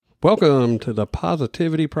Welcome to the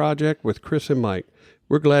Positivity Project with Kris and Mike.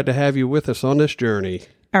 We're glad to have you with us on this journey.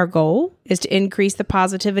 Our goal is to increase the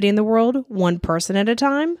positivity in the world, one person at a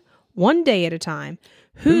time, one day at a time.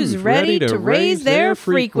 Who's ready to raise their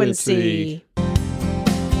frequency?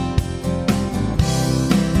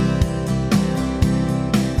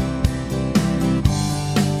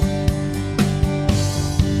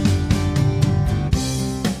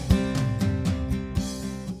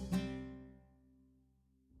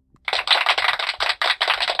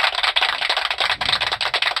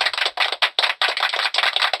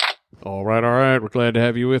 All right. We're glad to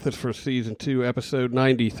have you with us for Season 2, Episode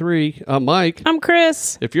 93. I'm Mike. I'm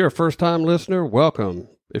Kris. If you're a first-time listener, welcome.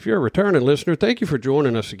 If you're a returning listener, thank you for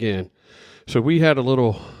joining us again. So we had a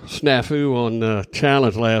little snafu on the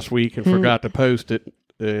challenge last week and forgot to post it.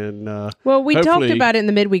 And well, we talked about it in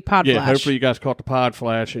the midweek pod flash. Hopefully you guys caught the pod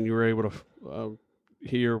flash and you were able to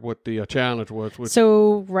hear what the challenge was.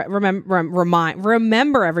 So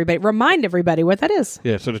remember everybody, remind everybody what that is.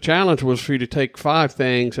 Yeah, so the challenge was for you to take 5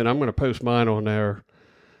 things, and I'm going to post mine on our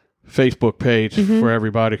Facebook page for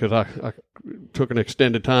everybody because I took an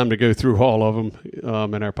extended time to go through all of them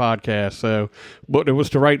in our podcast. So, but it was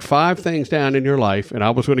to write 5 things down in your life, and I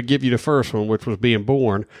was going to give you the first one, which was being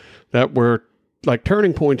born, that were like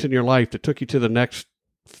turning points in your life that took you to the next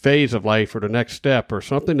phase of life or the next step or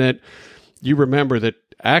something that you remember that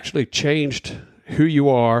actually changed who you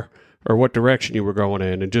are or what direction you were going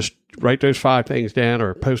in, and just write those 5 things down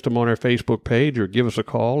or post them on our Facebook page or give us a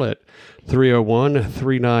call at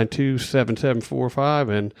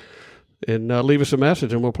 301-392-7745 and leave us a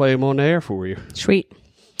message and we'll play them on the air for you. Sweet.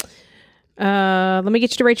 Let me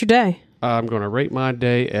get you to rate your day. I'm going to rate my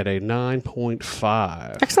day at a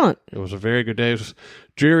 9.5. Excellent. It was a very good day. It was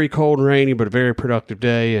dreary, cold, and rainy, but a very productive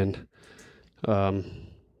day, and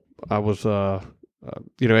I was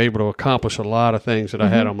able to accomplish a lot of things that I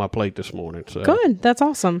had on my plate this morning. So good. That's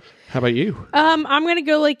awesome. How about you? I'm going to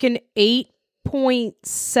go like an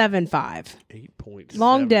 8.75. 8.75.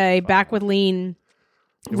 Long day, back with lean.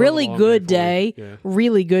 Really good day. Yeah.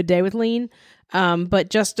 Really good day with lean.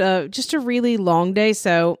 But just a really long day.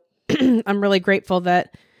 So I'm really grateful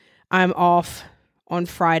that I'm off on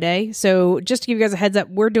Friday. So just to give you guys a heads up,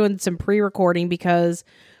 we're doing some pre-recording because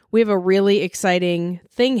we have a really exciting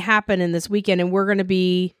thing happening this weekend, and we're going to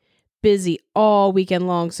be busy all weekend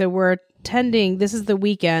long. So we're attending, this is the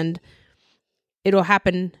weekend. It will have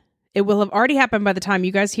already happened by the time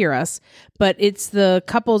you guys hear us, but it's the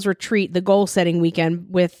couples retreat, the goal setting weekend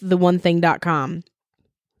with theonething.com.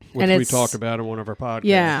 Which we talked about in one of our podcasts.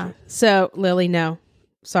 Yeah. So Lily, no.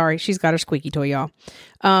 Sorry, she's got her squeaky toy, y'all.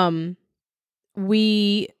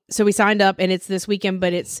 We signed up, and it's this weekend,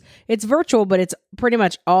 but it's virtual, but it's pretty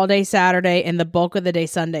much all day Saturday and the bulk of the day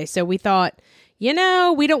Sunday. So we thought, we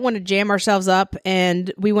don't want to jam ourselves up,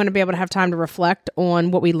 and we want to be able to have time to reflect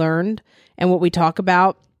on what we learned and what we talk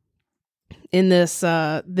about in these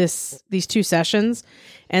 2 sessions.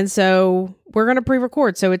 And so we're going to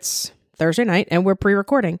pre-record. So it's Thursday night, and we're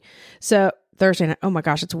pre-recording. So Thursday night. Oh my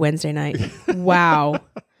gosh, it's Wednesday night. Wow.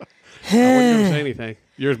 I wasn't going to say anything.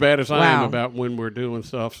 You're as bad as I am about when we're doing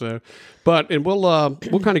stuff. So,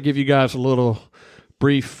 we'll kind of give you guys a little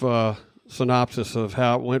brief synopsis of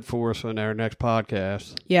how it went for us in our next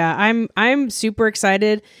podcast. Yeah, I'm super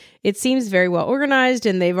excited. It seems very well organized,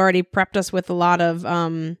 and they've already prepped us with a lot of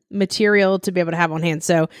material to be able to have on hand.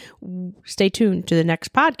 So stay tuned to the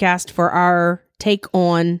next podcast for our take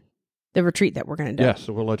on the retreat that we're going to do. Yes,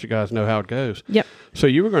 so we'll let you guys know how it goes. Yep. So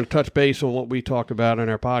you were going to touch base on what we talked about in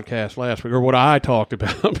our podcast last week, or what I talked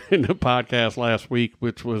about in the podcast last week,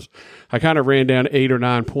 which was I kind of ran down 8 or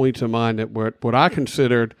 9 points of mine that were what I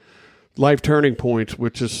considered life turning points,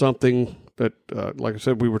 which is something that, like I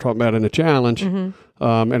said, we were talking about in the challenge, and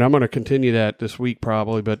I'm going to continue that this week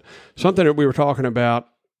probably, but something that we were talking about,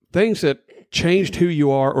 things that changed who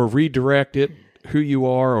you are or redirected who you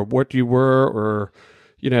are or what you were, or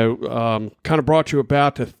kind of brought you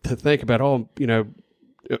about to think about,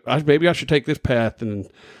 maybe I should take this path, and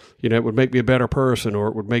it would make me a better person, or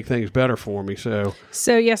it would make things better for me. So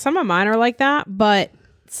yeah, some of mine are like that, but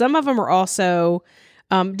some of them are also.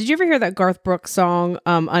 Did you ever hear that Garth Brooks song,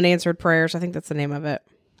 "Unanswered Prayers"? I think that's the name of it.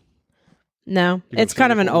 No, it's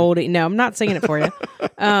kind of an oldie. No, I'm not singing it for you.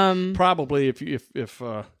 Probably if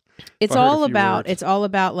it's all about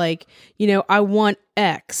like, I want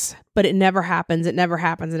X, but it never happens. It never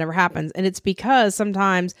happens. It never happens. And it's because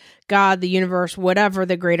sometimes God, the universe, whatever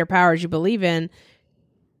the greater powers you believe in,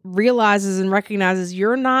 realizes and recognizes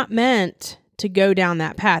you're not meant to go down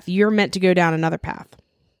that path. You're meant to go down another path.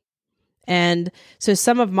 And so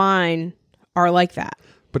some of mine are like that.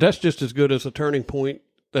 But that's just as good as a turning point.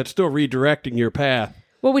 That's still redirecting your path.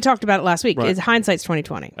 Well, we talked about it last week. Right. Is hindsight's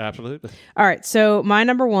 2020. Absolutely. All right. So my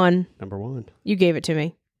number one. Number one. You gave it to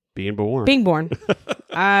me. Being born. Being born.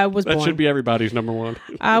 I was born. That should be everybody's number one.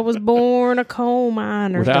 I was born a coal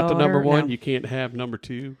miner's Without daughter. the number one, No. you can't have number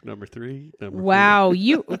two, number three, number Wow. four.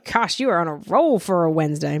 You are on a roll for a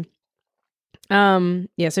Wednesday.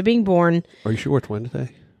 Yeah. So being born. Are you sure it's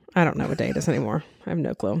Wednesday? I don't know what day it is anymore. I have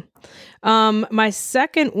no clue. My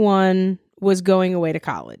second one was going away to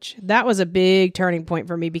college. That was a big turning point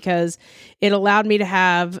for me because it allowed me to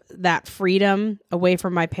have that freedom away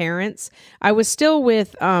from my parents. I was still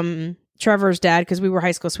with Trevor's dad because we were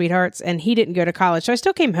high school sweethearts, and he didn't go to college. So I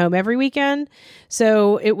still came home every weekend.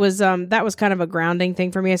 So it was that was kind of a grounding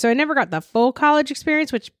thing for me. So I never got the full college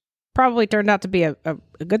experience, which probably turned out to be a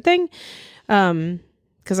good thing.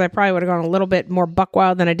 Because I probably would have gone a little bit more buck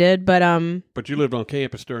wild than I did, but you lived on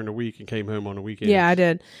campus during the week and came home on the weekend. Yeah, I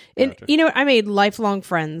did. And Gotcha. you know what? I made lifelong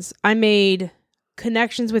friends. I made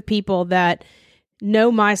connections with people that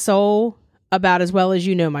know my soul about as well as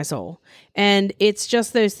you know my soul. And it's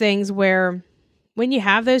just those things where when you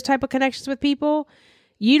have those type of connections with people,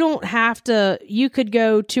 you don't have to. You could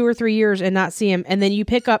go 2 or 3 years and not see them, and then you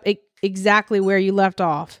pick up exactly where you left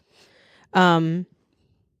off.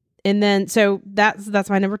 And then, so that's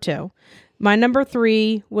my number 2. My number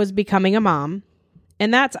 3 was becoming a mom.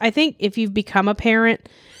 And that's, I think if you've become a parent,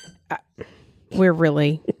 we're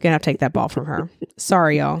really going to have to take that ball from her.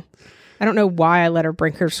 Sorry, y'all. I don't know why I let her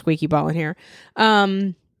bring her squeaky ball in here.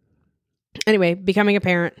 Anyway, becoming a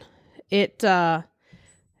parent, it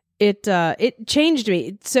changed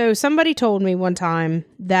me. So somebody told me one time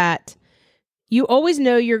that you always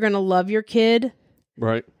know you're going to love your kid.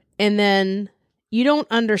 Right. And then you don't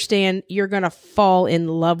understand you're going to fall in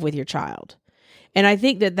love with your child. And I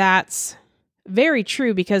think that that's very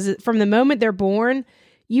true because from the moment they're born,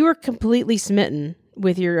 you are completely smitten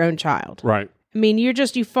with your own child. Right. I mean, you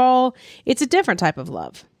fall, it's a different type of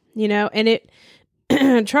love, you know,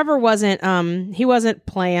 and Trevor wasn't, he wasn't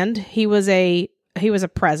planned. He was a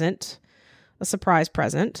present, a surprise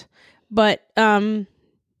present, but,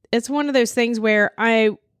 it's one of those things where I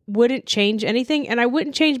wouldn't change anything, and I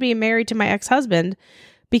wouldn't change being married to my ex-husband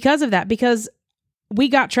because of that, because we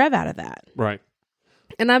got Trev out of that. Right.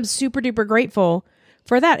 And I'm super duper grateful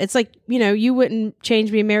for that. It's like, you know, you wouldn't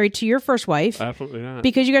change being married to your first wife. Absolutely not.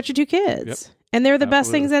 Because you got your 2 kids. Yep. And they're the best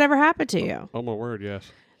Absolutely. things that ever happened to you. Oh, my word,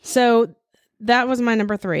 yes. So that was my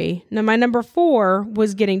number 3. Now, my number 4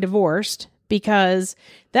 was getting divorced because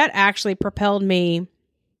that actually propelled me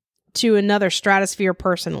to another stratosphere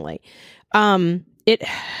personally. If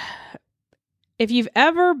you've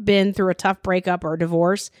ever been through a tough breakup or a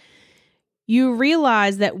divorce, you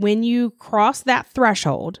realize that when you cross that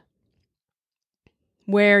threshold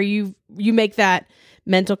where you make that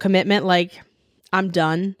mental commitment, like, I'm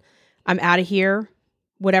done, I'm out of here,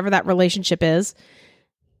 whatever that relationship is,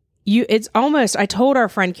 it's almost, I told our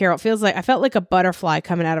friend Carol, I felt like a butterfly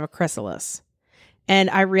coming out of a chrysalis. And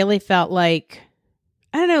I really felt like,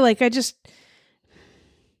 I don't know, like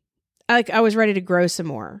I was ready to grow some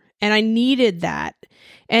more, and I needed that.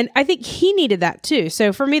 And I think he needed that too.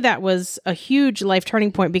 So for me, that was a huge life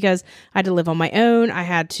turning point because I had to live on my own. I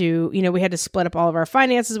had to, you know, we had to split up all of our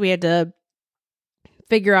finances. We had to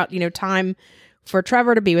figure out, you know, time for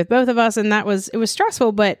Trevor to be with both of us. And it was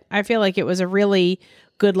stressful, but I feel like it was a really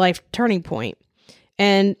good life turning point.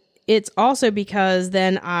 And it's also because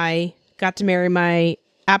then I got to marry my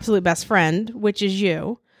absolute best friend, which is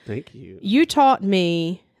you. Thank you. You taught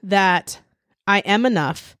me that I am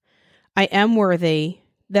enough, I am worthy,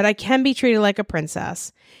 that I can be treated like a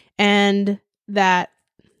princess, and that,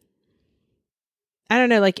 I don't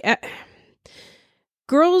know, like, most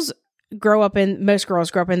girls grow up in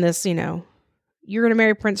this, you know, you're going to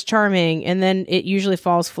marry Prince Charming, and then it usually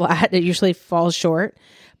falls flat, it usually falls short,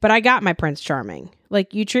 but I got my Prince Charming.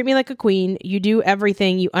 Like, you treat me like a queen, you do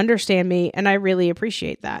everything, you understand me, and I really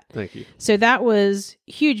appreciate that. Thank you. So that was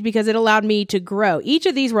huge because it allowed me to grow. Each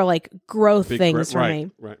of these were like growth things for me.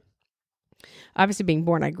 Right. Obviously, being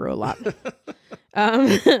born, I grew a lot.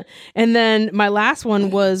 And then my last one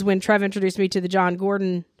was when Trev introduced me to John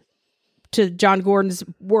Gordon's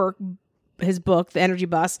work, his book, The Energy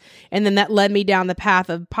Bus. And then that led me down the path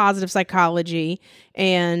of positive psychology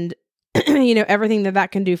and you know, everything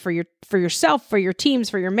that can do for yourself, for your teams,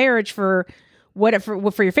 for your marriage, for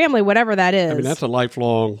whatever, for your family, whatever that is. I mean, that's a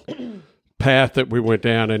lifelong path that we went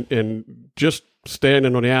down, and just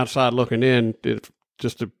standing on the outside looking in,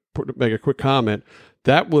 just to make a quick comment,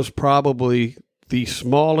 that was probably the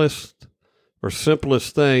smallest or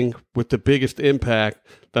simplest thing with the biggest impact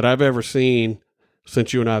that I've ever seen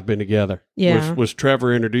since you and I have been together. Yeah. Was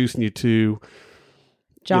Trevor introducing you to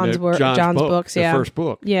John's books. Yeah, the first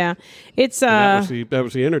book. Yeah, it's that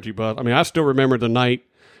was the energy buzz. I mean, I still remember the night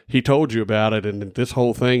he told you about it, and this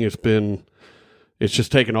whole thing it's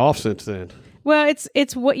just taken off since then. Well,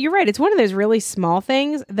 it's what you're right. It's one of those really small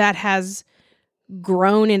things that has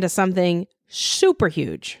grown into something super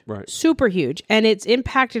huge, right? Super huge, and it's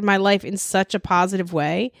impacted my life in such a positive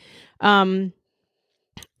way.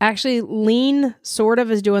 Actually, Lean sort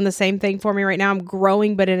of is doing the same thing for me right now. I'm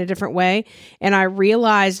growing, but in a different way. And I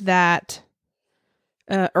realized that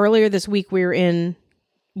earlier this week we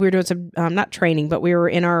were doing some not training, but we were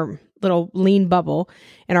in our little Lean bubble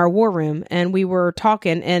in our war room, and we were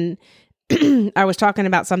talking, and I was talking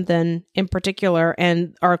about something in particular,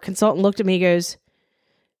 and our consultant looked at me. He goes,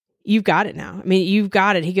 "You've got it now. I mean, you've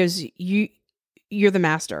got it." He goes, "You're the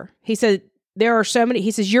master." He said, "There are so many,"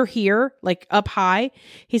 he says, "you're here, like up high."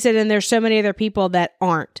 He said, "And there's so many other people that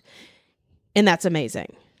aren't." And that's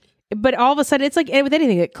amazing. But all of a sudden, it's like with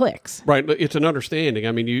anything, it clicks. Right. It's an understanding.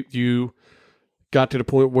 I mean, you got to the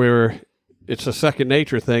point where it's a second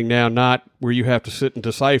nature thing now, not where you have to sit and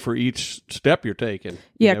decipher each step you're taking.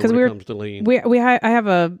 Yeah, because when it comes to Lean. I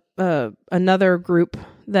have another group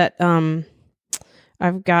that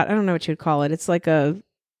I've got. I don't know what you'd call it. It's like a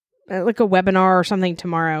webinar or something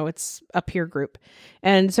tomorrow. It's a peer group,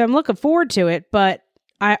 and so I'm looking forward to it. But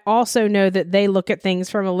I also know that they look at things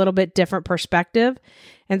from a little bit different perspective,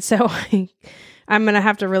 and so I'm going to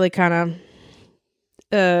have to really kind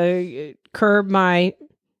of curb my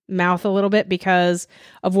mouth a little bit because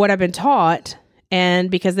of what I've been taught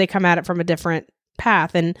and because they come at it from a different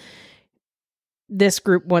path. And this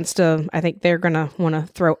group I think they're going to want to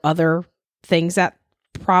throw other things at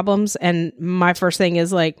problems. And my first thing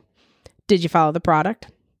is like, did you follow the product?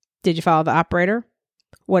 Did you follow the operator?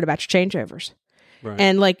 What about your changeovers? Right.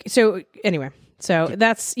 And like, so anyway, so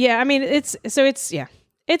that's, yeah, I mean, it's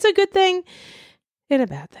a good thing and a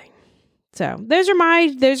bad thing. So those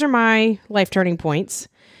are my life turning points.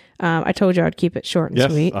 I told you I'd keep it short and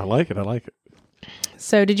sweet. I like it.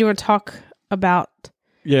 So did you want to talk about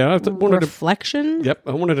reflection? Yep.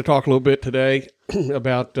 I wanted to talk a little bit today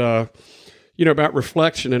about, about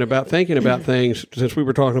reflection and about thinking about things, since we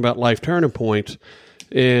were talking about life turning points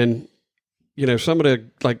and, some of the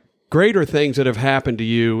like greater things that have happened to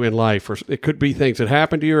you in life, or it could be things that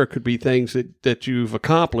happened to you, or it could be things that you've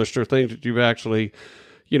accomplished or things that you've actually,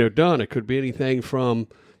 done. It could be anything from,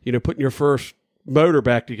 putting your first motor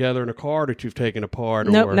back together in a car that you've taken apart.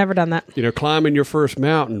 Nope, or, never done that. Climbing your first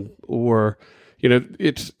mountain, or,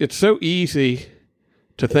 it's so easy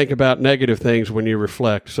to think about negative things when you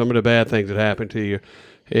reflect, some of the bad things that happen to you.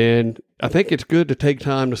 And I think it's good to take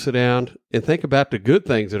time to sit down and think about the good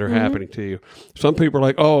things that are happening to you. Some people are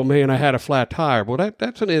like, "Oh man, I had a flat tire." Well,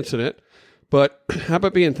 that's an incident. But how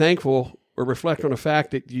about being thankful or reflect on the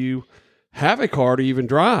fact that you have a car to even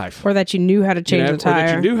drive, or that you knew how to change the tire, or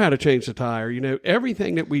that you knew how to change the tire.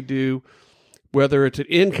 Everything that we do, whether it's an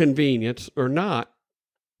inconvenience or not,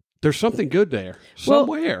 there's something good there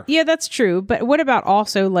somewhere. Well, yeah, that's true. But what about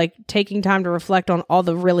also like taking time to reflect on all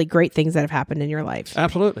the really great things that have happened in your life?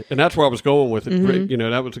 Absolutely. And that's where I was going with it.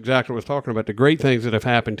 That was exactly what I was talking about. The great things that have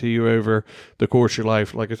happened to you over the course of your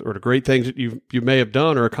life, or the great things that you may have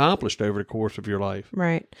done or accomplished over the course of your life.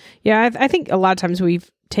 Right. Yeah, I think a lot of times we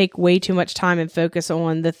take way too much time and focus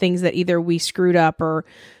on the things that either we screwed up or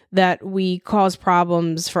that we cause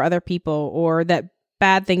problems for other people, or that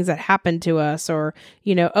bad things that happened to us, or,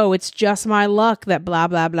 oh, it's just my luck that blah,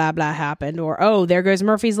 blah, blah, blah happened, or, oh, there goes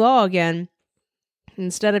Murphy's Law again.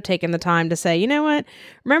 Instead of taking the time to say, you know what,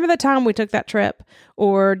 remember the time we took that trip?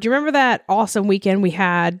 Or do you remember that awesome weekend we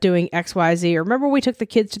had doing XYZ? Or remember we took the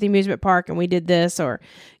kids to the amusement park and we did this? Or,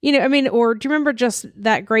 or do you remember just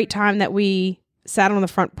that great time that we sat on the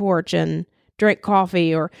front porch and drank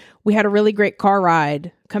coffee, or we had a really great car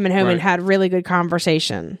ride coming home and had really good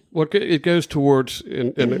conversation? Well, it goes towards,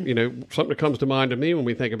 and something that comes to mind to me when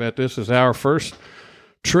we think about this is our first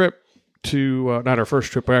trip to, not our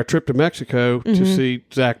first trip, but our trip to Mexico to see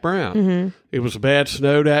Zach Brown. It was a bad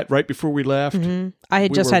snow right before we left. I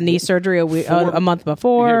had just had knee surgery a month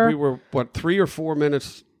before. Yeah, we were, 3 or 4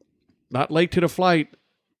 minutes, not late to the flight,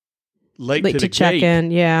 late to the check gate,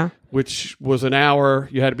 in, yeah. Which was an hour.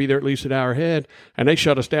 You had to be there at least an hour ahead, and they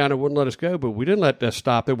shut us down and wouldn't let us go. But we didn't let that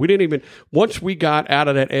stop there. We didn't even, once we got out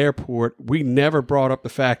of that airport, we never brought up the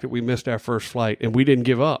fact that we missed our first flight, and we didn't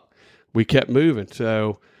give up. We kept moving.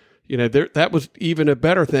 So, that was even a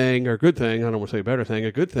better thing, or a good thing. I don't want to say better thing,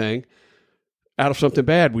 a good thing. Out of something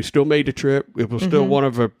bad, we still made the trip. It was still one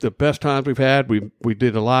of the best times we've had. We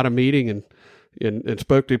did a lot of meeting and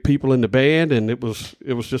spoke to people in the band, and it was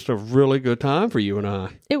just a really good time for you and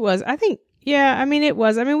I. It was. I think, yeah, it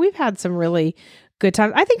was. We've had some really good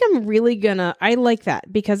times. I think I'm really gonna, I like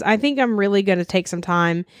that because I think I'm really gonna take some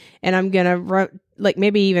time and I'm gonna like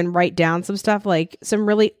maybe even write down some stuff, like some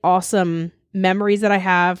really awesome memories that I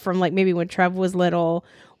have from like maybe when Trev was little,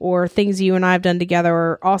 or things you and I have done together,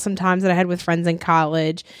 or awesome times that I had with friends in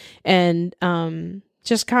college. And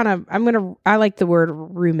just kind of, I like the word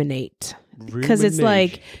ruminate. Because it's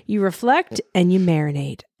like you reflect and you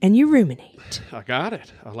marinate and you ruminate. I got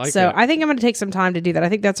it. I like so that. I think I'm going to take some time to do that. I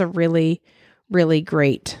think that's a really, really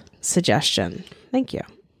great suggestion. Thank you.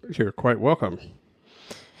 You're quite welcome.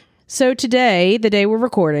 So today, the day we're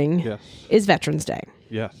recording, is Veterans Day.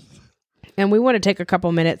 Yes. And we want to take a couple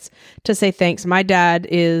minutes to say thanks. My dad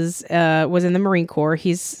was in the Marine Corps.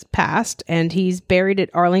 He's passed, and he's buried at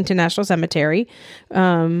Arlington National Cemetery.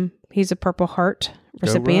 He's a Purple Heart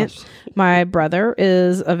recipient. My brother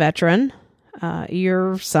is a veteran.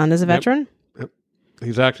 Your son is a veteran? Yep.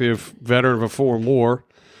 He's actually a veteran of a foreign war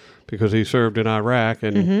because he served in Iraq.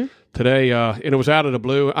 And today, and it was out of the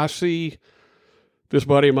blue, I see this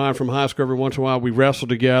buddy of mine from high school every once in a while. We wrestle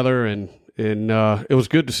together, and it was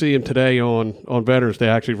good to see him today on Veterans Day.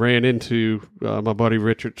 I actually ran into my buddy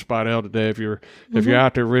Richard Spidell today. If you're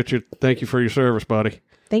out there, Richard, thank you for your service, buddy.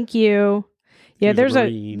 Thank you. Yeah, there's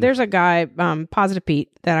a guy, Positive Pete,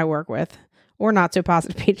 that I work with, or not so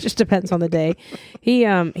Positive Pete. It just depends on the day. He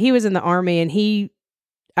was in the Army, and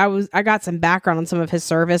I got some background on some of his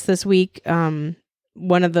service this week.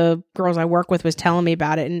 One of the girls I work with was telling me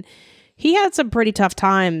about it, and he had some pretty tough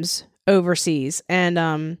times overseas.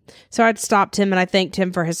 And so I'd stopped him and I thanked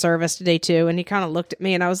him for his service today too. And he kind of looked at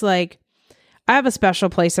me and I was like, I have a special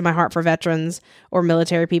place in my heart for veterans or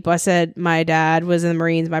military people. I said, my dad was in the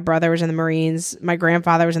Marines. My brother was in the Marines. My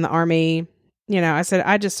grandfather was in the Army. You know, I said,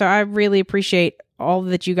 I really appreciate all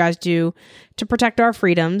that you guys do to protect our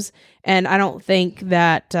freedoms. And I don't think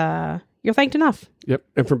that you're thanked enough. Yep.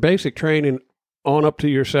 And for basic training on up to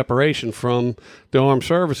your separation from the armed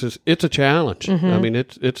services, it's a challenge. I mean,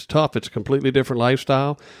 it's tough. It's a completely different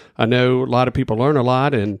lifestyle. I know a lot of people learn a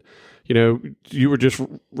lot, and you know, you were just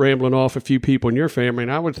rambling off a few people in your family,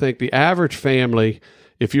 and I would think the average family,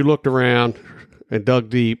 if you looked around and dug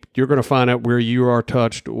deep, you're going to find out where you are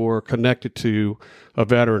touched or connected to a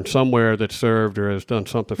veteran somewhere that served or has done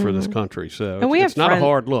something for this country. So it's not a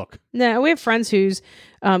hard look. No, we have friends whose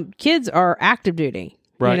kids are active duty.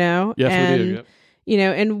 Right. You know? Yes, we do. Yep. You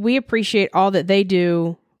know, and we appreciate all that they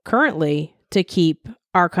do currently to keep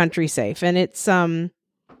our country safe. And it's,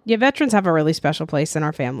 veterans have a really special place in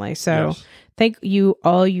our family. So thank you,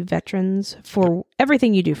 all you veterans, for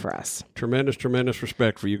everything you do for us. Tremendous, tremendous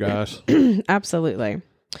respect for you guys. Absolutely.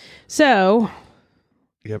 So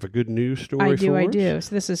you have a good news story I do.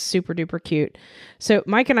 So this is super duper cute. So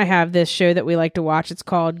Mike and I have this show that we like to watch. It's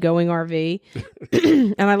called Going RV.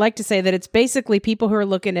 And I like to say that it's basically people who are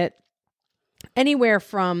looking at anywhere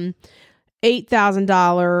from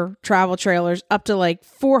 $8,000 travel trailers up to like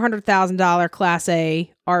 $400,000 Class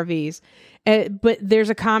A RVs. But there's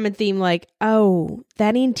a common theme like, oh,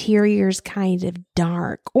 that interior's kind of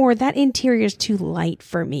dark, or that interior's too light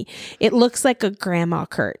for me. It looks like a grandma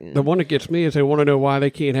curtain. The one that gets me is they want to know why they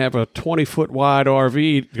can't have a 20-foot wide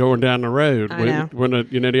RV going down the road when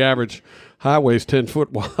the average highway's 10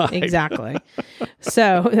 foot wide. Exactly.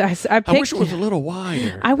 So I wish it was a little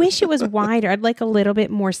wider. I wish it was wider. I'd like a little bit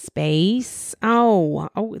more space. Oh,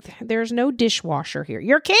 there's no dishwasher here.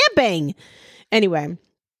 You're camping. Anyway.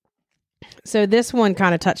 So this one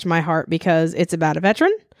kind of touched my heart because it's about a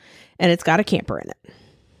veteran and it's got a camper in it.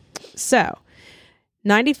 So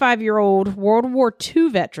 95-year-old World War II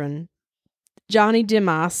veteran Johnny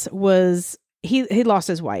Dimas he lost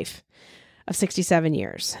his wife of 67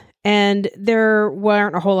 years. And there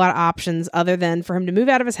weren't a whole lot of options other than for him to move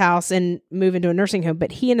out of his house and move into a nursing home.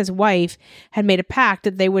 But he and his wife had made a pact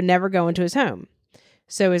that they would never go into his home.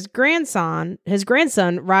 So his grandson,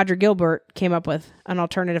 Roger Gilbert, came up with an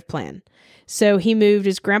alternative plan. So he moved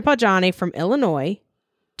his grandpa Johnny from Illinois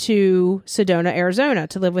to Sedona, Arizona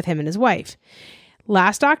to live with him and his wife.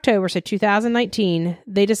 Last October, so 2019,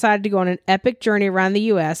 they decided to go on an epic journey around the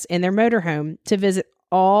U.S. in their motorhome to visit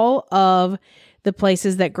all of the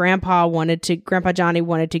places that Grandpa Johnny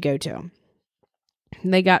wanted to go to.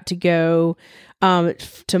 They got to go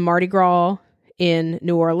to Mardi Gras in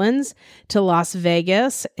New Orleans, to Las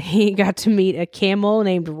Vegas. He got to meet a camel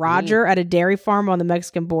named Roger at a dairy farm on the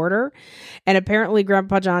Mexican border. And apparently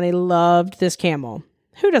Grandpa Johnny loved this camel.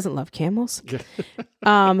 Who doesn't love camels?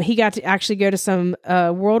 He got to actually go to some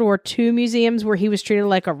World War II museums where he was treated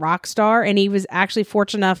like a rock star. And he was actually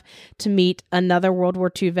fortunate enough to meet another World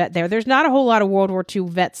War II vet there. There's not a whole lot of World War II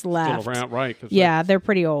vets left. Still around, right? Yeah, they're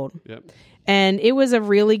pretty old. Yep. And it was a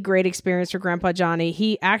really great experience for Grandpa Johnny.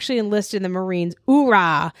 He actually enlisted in the Marines,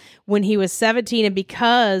 hoorah, when he was 17. And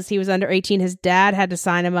because he was under 18, his dad had to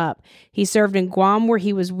sign him up. He served in Guam where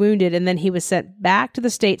he was wounded, and then he was sent back to the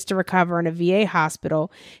States to recover in a VA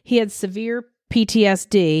hospital. He had severe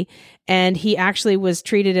PTSD, and he actually was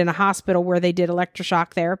treated in a hospital where they did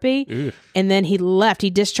electroshock therapy. Ugh. And then he left. He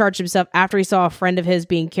discharged himself after he saw a friend of his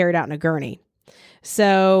being carried out in a gurney.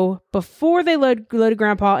 So before they loaded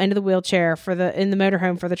Grandpa into the wheelchair in the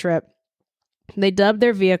motorhome for the trip, they dubbed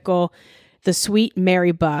their vehicle the Sweet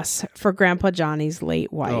Mary Bus for Grandpa Johnny's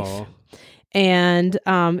late wife. Aww.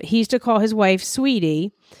 And he used to call his wife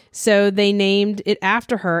Sweetie, so they named it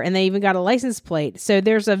after her, and they even got a license plate. So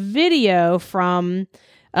there's a video from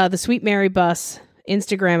the Sweet Mary Bus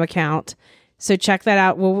Instagram account. So check that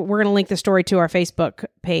out. We're going to link the story to our Facebook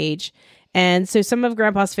page. And so some of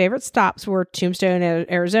Grandpa's favorite stops were Tombstone,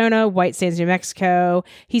 Arizona, White Sands, New Mexico.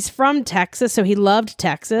 He's from Texas, so he loved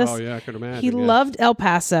Texas. Oh, yeah, I could imagine. He loved El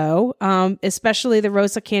Paso, especially the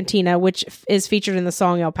Rosa Cantina, which is featured in the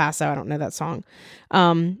song El Paso. I don't know that song.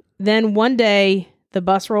 Then one day, the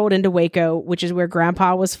bus rolled into Waco, which is where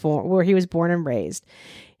Grandpa where he was born and raised.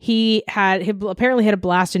 He apparently had a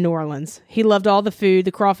blast in New Orleans. He loved all the food,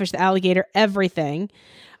 the crawfish, the alligator, everything.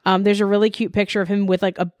 There's a really cute picture of him with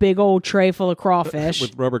like a big old tray full of crawfish.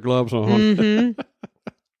 With rubber gloves on. Mm-hmm.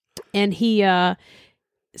 And he,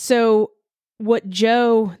 so what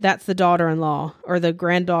Joe, that's the daughter-in-law or the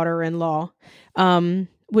granddaughter-in-law,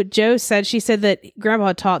 what Joe said, she said that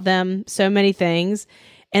Grandpa taught them so many things,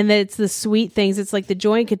 and that it's the sweet things. It's like the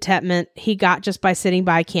joy and contentment he got just by sitting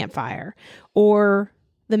by a campfire, or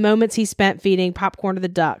the moments he spent feeding popcorn to the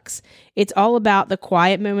ducks. It's all about the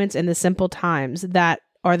quiet moments and the simple times that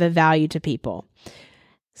are the value to people.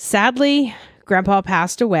 Sadly, Grandpa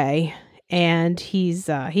passed away, and he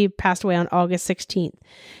passed away on August 16th.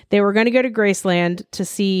 They were going to go to Graceland to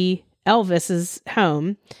see Elvis's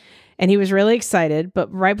home, and he was really excited,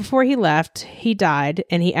 but right before he left, he died,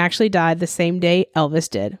 and he actually died the same day Elvis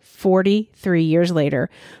did, 43 years later,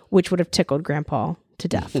 which would have tickled Grandpa to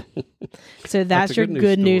death. So that's your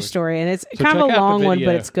good news story. And it's kind of a long one,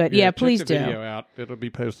 but it's good. Yeah, please do. Video out. It'll be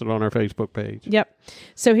posted on our Facebook page. Yep.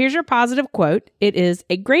 So here's your positive quote. It is,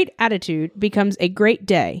 "A great attitude becomes a great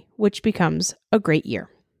day, which becomes a great year."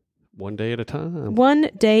 One day at a time. One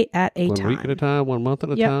day at a time. 1 week at a time, 1 month at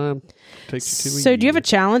a time. Takes you 2 weeks. So do you have a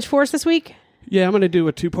challenge for us this week? Yeah, I'm going to do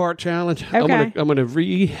a 2-part challenge. Okay. I'm going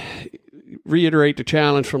to reiterate the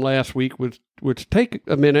challenge from last week, which take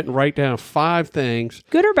a minute and write down 5 things,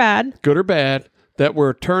 good or bad, that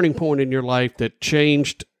were a turning point in your life that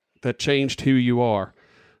changed who you are.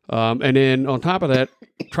 And then on top of that,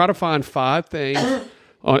 try to find 5 things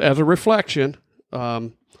as a reflection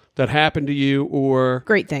that happened to you, or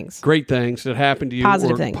great things that happened to you,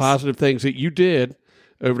 positive things that you did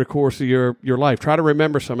over the course of your life. Try to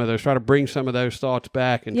remember some of those. Try to bring some of those thoughts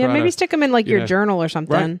back. And maybe stick them in your journal or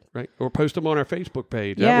something. Right. Or post them on our Facebook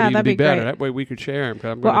page. That'd be better. Great. That way we could share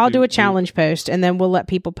them. Well, I'll do a challenge post, and then we'll let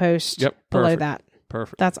people post below that.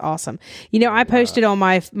 Perfect. That's awesome. I posted on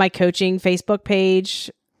my coaching Facebook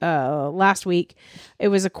page last week. It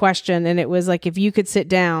was a question, and it was like, if you could sit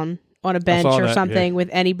down on a bench or something with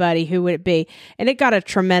anybody, who would it be? And it got a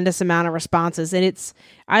tremendous amount of responses. And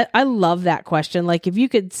I love that question. Like, if you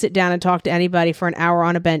could sit down and talk to anybody for an hour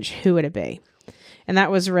on a bench, who would it be? And that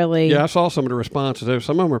was really... Yeah, I saw some of the responses.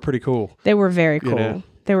 Some of them were pretty cool. They were very cool.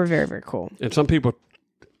 They were very, very cool. And some people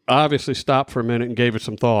obviously stopped for a minute and gave it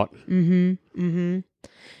some thought. Mm-hmm. Mm-hmm.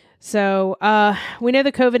 So we know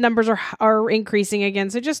the COVID numbers are increasing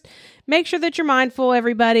again. So just make sure that you're mindful,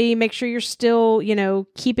 everybody. Make sure you're still,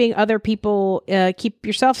 keeping other people, keep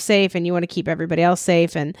yourself safe, and you want to keep everybody else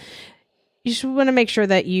safe. And you just want to make sure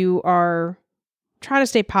that you are trying to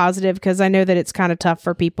stay positive, because I know that it's kind of tough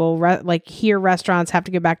for people. Like here, restaurants have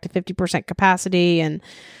to go back to 50% capacity, and,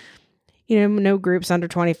 no groups under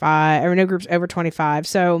 25 or no groups over 25.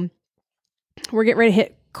 So we're getting ready to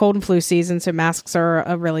hit cold and flu season, so masks are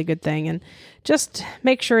a really good thing. And just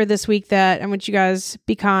make sure this week that I want you guys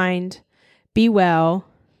be kind, be well,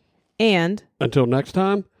 and until next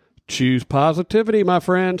time, choose positivity, my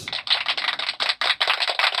friends.